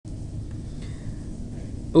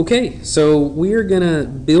Okay, so we're going to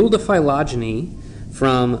build a phylogeny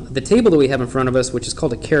from the table that we have in front of us, which is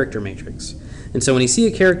called a character matrix. And so when you see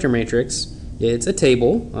a character matrix, it's a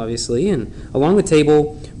table, obviously, and along the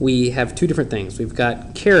table we have two different things. We've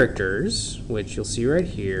got characters, which you'll see right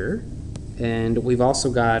here, and we've also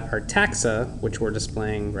got our taxa, which we're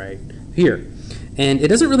displaying right here. And it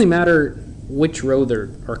doesn't really matter which row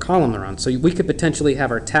or column they're on. So we could potentially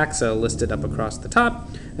have our taxa listed up across the top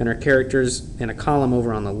and our characters in a column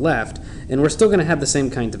over on the left, and we're still going to have the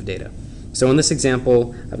same kinds of data. So in this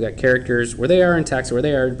example, I've got characters where they are and taxa where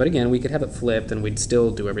they are, but again, we could have it flipped and we'd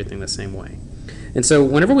still do everything the same way. And so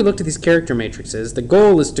whenever we looked at these character matrices, the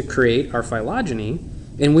goal is to create our phylogeny,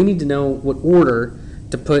 and we need to know what order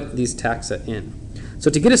to put these taxa in. So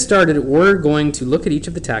to get us started, we're going to look at each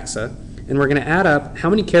of the taxa, and we're going to add up how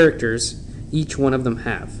many characters each one of them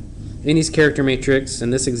have. In these character matrix, in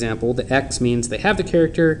this example, the X means they have the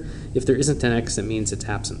character. If there isn't an X, it means it's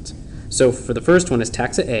absent. So for the first one is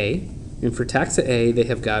taxa A, and for taxa A, they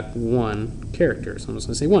have got one character. So I'm just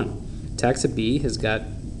going to say one. Taxa B has got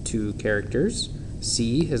two characters.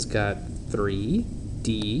 C has got 3.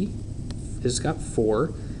 D has got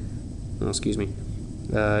 4. Oh, excuse me.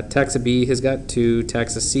 Taxa B has got 2.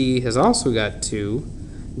 Taxa C has also got 2.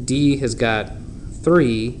 D has got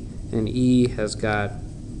 3. And E has got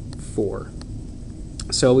 4.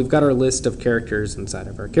 So we've got our list of characters inside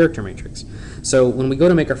of our character matrix. So when we go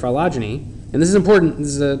to make our phylogeny, and this is important, this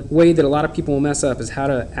is a way that a lot of people will mess up, is how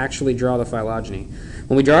to actually draw the phylogeny.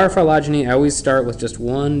 When we draw our phylogeny, I always start with just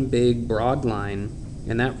one big broad line,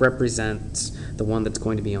 and that represents the one that's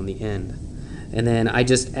going to be on the end. And then I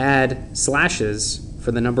just add slashes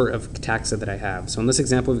for the number of taxa that I have. So in this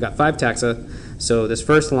example, we've got 5 taxa, so this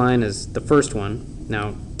first line is the first one.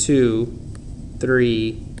 Now 2,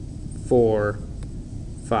 3, 4,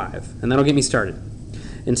 5, and that'll get me started.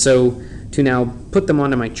 And so to now put them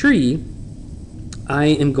onto my tree, I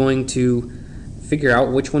am going to figure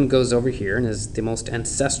out which one goes over here and is the most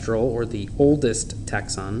ancestral or the oldest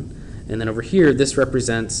taxon, and then over here this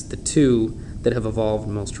represents the 2 that have evolved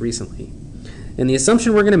most recently. And the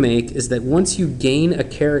assumption we're going to make is that once you gain a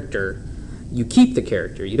character, you keep the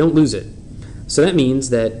character, you don't lose it. So that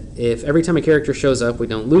means that if every time a character shows up we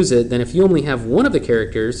don't lose it, then if you only have one of the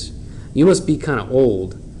characters, you must be kind of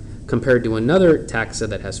old compared to another taxa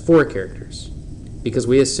that has 4 characters. Because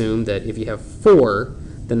we assume that if you have 4,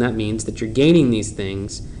 then that means that you're gaining these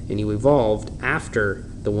things and you evolved after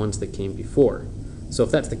the ones that came before. So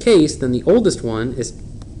if that's the case, then the oldest one is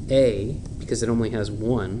A, because it only has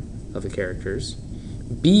 1 of the characters.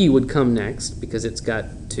 B would come next because it's got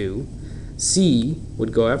 2. C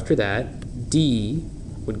would go after that. D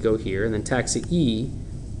would go here, and then taxa E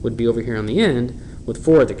would be over here on the end with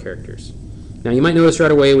 4 of the characters. Now you might notice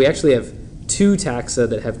right away we actually have 2 taxa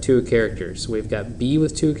that have 2 characters. So we've got B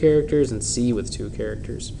with 2 characters and C with 2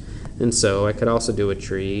 characters. And so I could also do a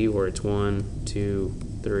tree where it's 1, 2,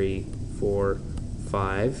 3, 4,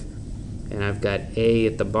 5, and I've got A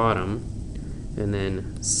at the bottom, and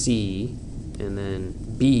then C, and then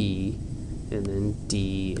B, and then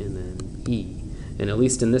D, and then E. And at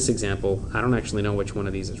least in this example, I don't actually know which one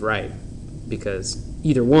of these is right, because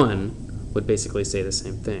either one would basically say the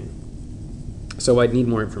same thing. So I'd need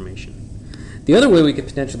more information. The other way we could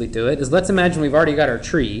potentially do it is, let's imagine we've already got our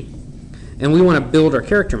tree, and we want to build our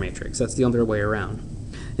character matrix. That's the other way around.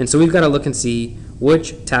 And so we've got to look and see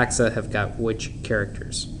which taxa have got which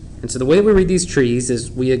characters. And so the way we read these trees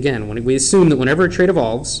is we assume that whenever a trait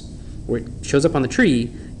evolves, or it shows up on the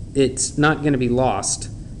tree, it's not going to be lost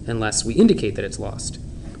unless we indicate that it's lost.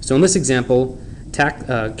 So in this example,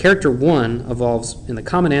 character 1 evolves in the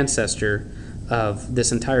common ancestor of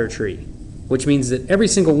this entire tree, which means that every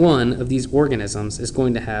single one of these organisms is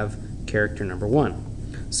going to have character number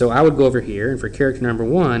 1. So I would go over here, and for character number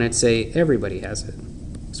 1, I'd say everybody has it.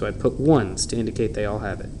 So I'd put 1s to indicate they all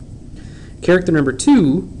have it. Character number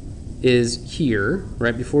 2 is here,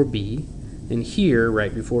 right before B, and here,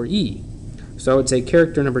 right before E. So I would say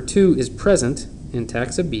character number 2 is present in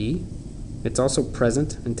taxa B. It's also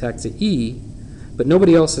present in taxa E, but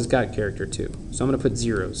nobody else has got character 2. So I'm going to put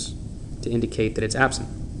 0s to indicate that it's absent.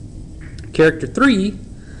 Character 3,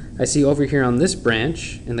 I see over here on this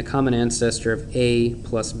branch in the common ancestor of A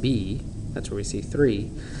plus B. That's where we see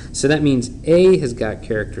 3. So that means A has got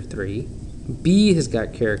character 3, B has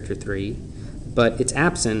got character 3, but it's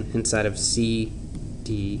absent inside of C,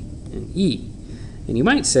 D, and E. And you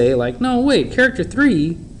might say, like, no, wait, character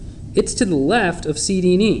 3, it's to the left of C,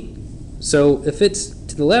 D, and E. So if it's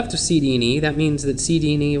to the left of C, D, and E, that means that C,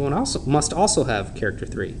 D, and E must also have character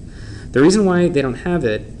 3. The reason why they don't have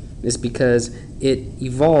it is because it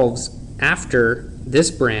evolves after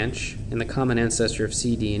this branch in the common ancestor of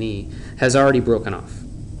C, D, and E has already broken off.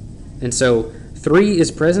 And so 3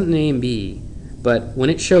 is present in A and B, but when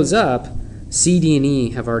it shows up, C, D, and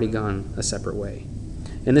E have already gone a separate way.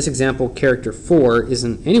 In this example, character 4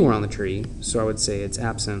 isn't anywhere on the tree, so I would say it's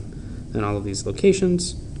absent in all of these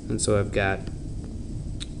locations, and so I've got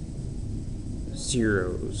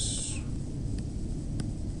zeros.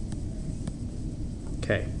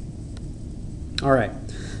 Okay. All right.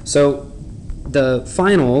 So the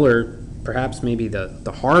final, or perhaps maybe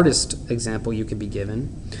the hardest example you could be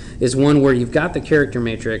given, is one where you've got the character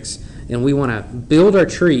matrix and we want to build our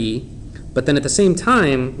tree, but then at the same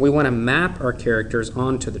time we want to map our characters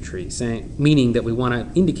onto the tree, meaning that we want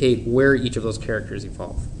to indicate where each of those characters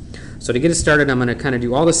evolve. So to get us started, I'm going to kind of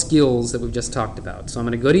do all the skills that we've just talked about. So I'm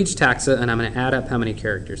going to go to each taxa and I'm going to add up how many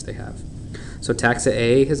characters they have. So taxa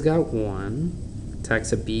A has got 1,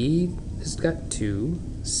 taxa B has got 2,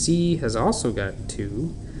 C has also got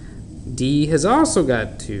 2, D has also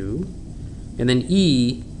got 2, and then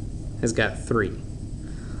E has got 3.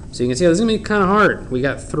 So you can see this is going to be kind of hard. We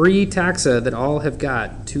got 3 taxa that all have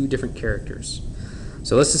got 2 different characters.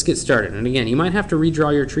 So let's just get started. And again, you might have to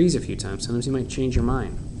redraw your trees a few times. Sometimes you might change your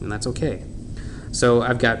mind, and that's okay. So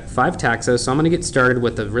I've got 5 taxa, so I'm going to get started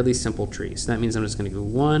with a really simple tree. So that means I'm just going to go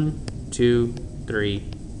 1, 2,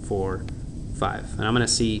 3, 4, 5. And I'm going to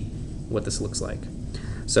see what this looks like.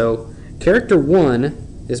 So character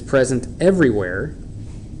 1 is present everywhere,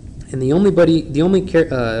 and the only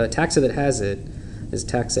taxa that has it is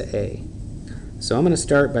taxa A. So I'm going to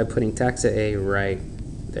start by putting taxa A right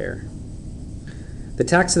there. The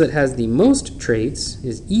taxa that has the most traits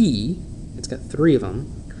is E. It's got 3 of them.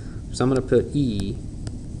 So I'm going to put E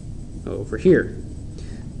over here.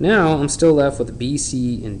 Now I'm still left with B,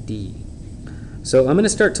 C, and D. So I'm going to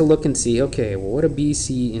start to look and see, okay, well, what do B,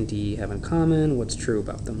 C, and D have in common? What's true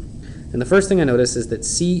about them? And the first thing I notice is that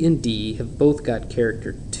C and D have both got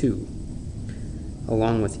character 2,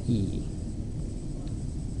 along with E.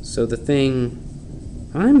 So the thing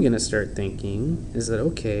I'm going to start thinking is that,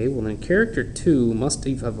 okay, well then character 2 must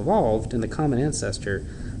have evolved in the common ancestor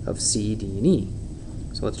of C, D, and E.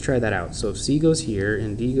 So let's try that out. So if C goes here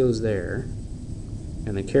and D goes there,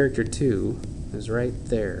 and then character 2 is right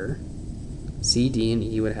there, C, D, and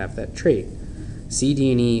E would have that trait. C,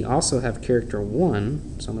 D, and E also have character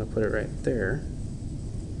 1, so I'm going to put it right there.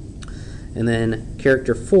 And then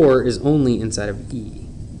character 4 is only inside of E.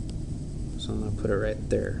 So I'm going to put it right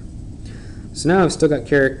there. So now I've still got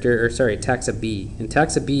taxa B. And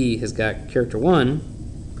taxa B has got character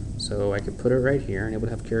 1, so I could put it right here, and it would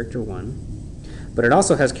have character 1. But it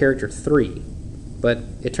also has character 3. But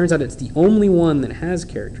it turns out it's the only one that has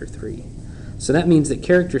character 3. So that means that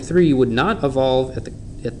character 3 would not evolve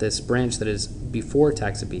at this branch that is before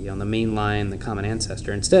taxa B, on the main line, the common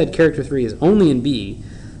ancestor. Instead, character 3 is only in B,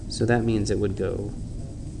 so that means it would go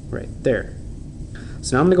right there.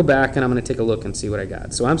 So now I'm going to go back and I'm going to take a look and see what I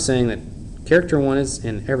got. So I'm saying that character 1 is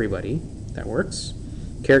in everybody. That works.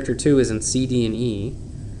 Character 2 is in C, D, and E.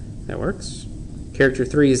 That works. Character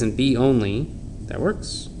 3 is in B only. That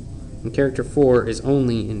works. And character 4 is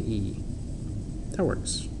only in E. That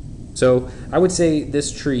works. So I would say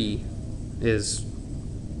this tree is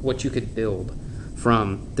what you could build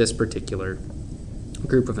from this particular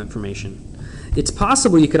group of information. It's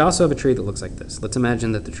possible you could also have a tree that looks like this. Let's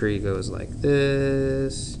imagine that the tree goes like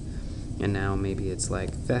this, and now maybe it's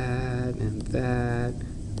like that, and that,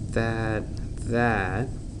 that, that.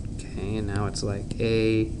 Okay, and now it's like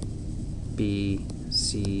A, B,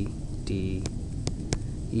 C, D,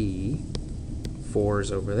 E. 4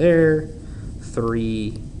 is over there,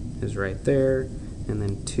 3 is right there, and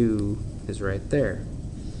then 2 is right there.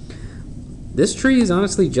 This tree is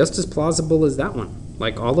honestly just as plausible as that one.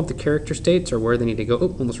 Like, all of the character states are where they need to go.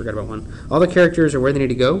 Oh, almost forgot about one. All the characters are where they need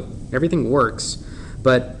to go. Everything works,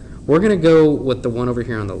 but we're going to go with the one over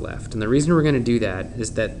here on the left. And the reason we're going to do that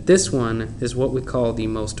is that this one is what we call the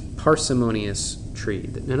most parsimonious tree.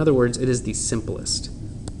 In other words, it is the simplest.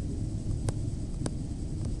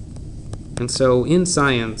 And so in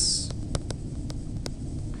science,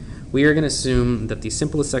 we are going to assume that the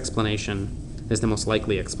simplest explanation is the most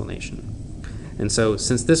likely explanation. And so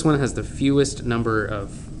since this one has the fewest number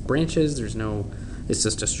of branches, it's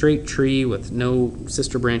just a straight tree with no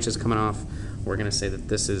sister branches coming off, we're going to say that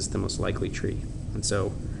this is the most likely tree. And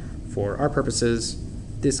so for our purposes,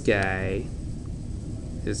 this guy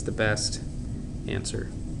is the best answer.